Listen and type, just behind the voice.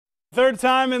Third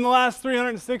time in the last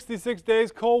 366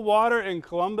 days, Coldwater and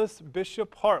Columbus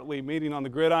Bishop Hartley meeting on the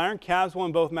gridiron. Cavs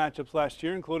won both matchups last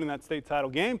year, including that state title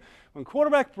game, when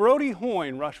quarterback Brody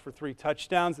Hoyne rushed for 3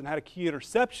 touchdowns and had a key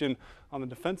interception on the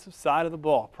defensive side of the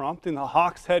ball, prompting the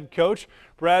Hawks head coach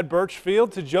Brad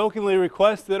Birchfield to jokingly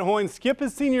request that Hoyne skip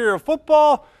his senior year of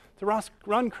football to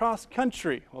run cross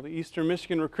country. Well, the Eastern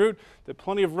Michigan recruit did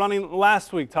plenty of running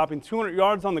last week, topping 200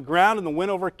 yards on the ground in the win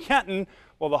over Kenton,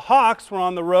 while the Hawks were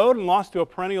on the road and lost to a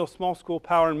perennial small school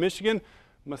power in Michigan,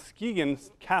 Muskegon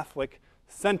Catholic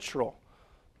Central.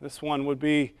 This one would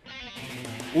be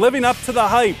living up to the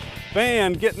hype.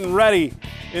 Band getting ready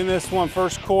in this one.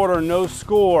 First quarter, no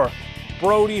score.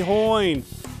 Brody Hoyne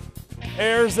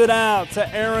airs it out to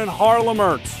Aaron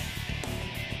Harlemert.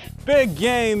 Big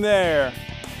gain there.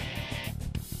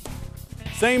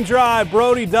 Same drive,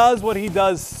 Brody does what he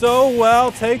does so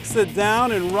well, takes it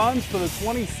down and runs for the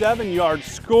 27-yard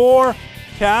score.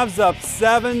 Cavs up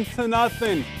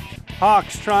 7-0.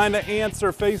 Hawks trying to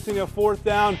answer, facing a 4th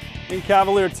down in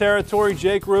Cavalier territory.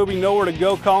 Jake Ruby nowhere to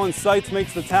go. Colin Seitz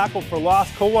makes the tackle for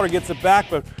loss. Coldwater gets it back,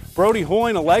 but Brody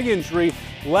Hoyne, a leg injury,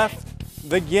 left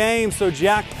the game. So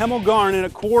Jack Hemmelgarn in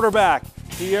at quarterback.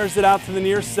 He airs it out to the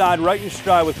near side, right in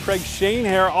stride with Craig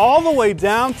Shanehair all the way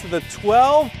down to the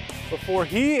 12. Before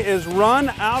he is run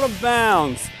out of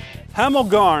bounds.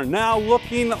 Hemmelgarn now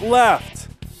looking left.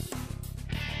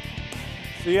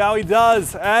 See how he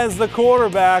does as the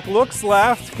quarterback looks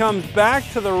left, comes back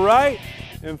to the right,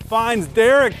 and finds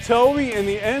Derek Toby in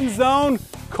the end zone.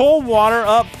 Coldwater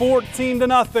up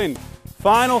 14-0.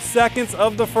 Final seconds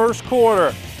of the first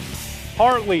quarter.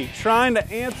 Hartley trying to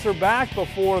answer back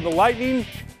before the Lightning.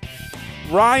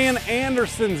 Ryan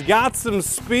Anderson's got some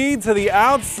speed to the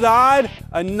outside.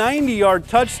 A 90-yard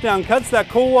touchdown cuts that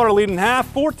Coldwater lead in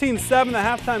half. 14-7 the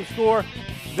halftime score.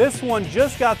 This one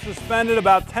just got suspended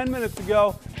about 10 minutes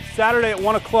ago. Saturday at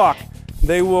 1 o'clock,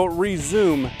 they will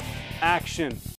resume action.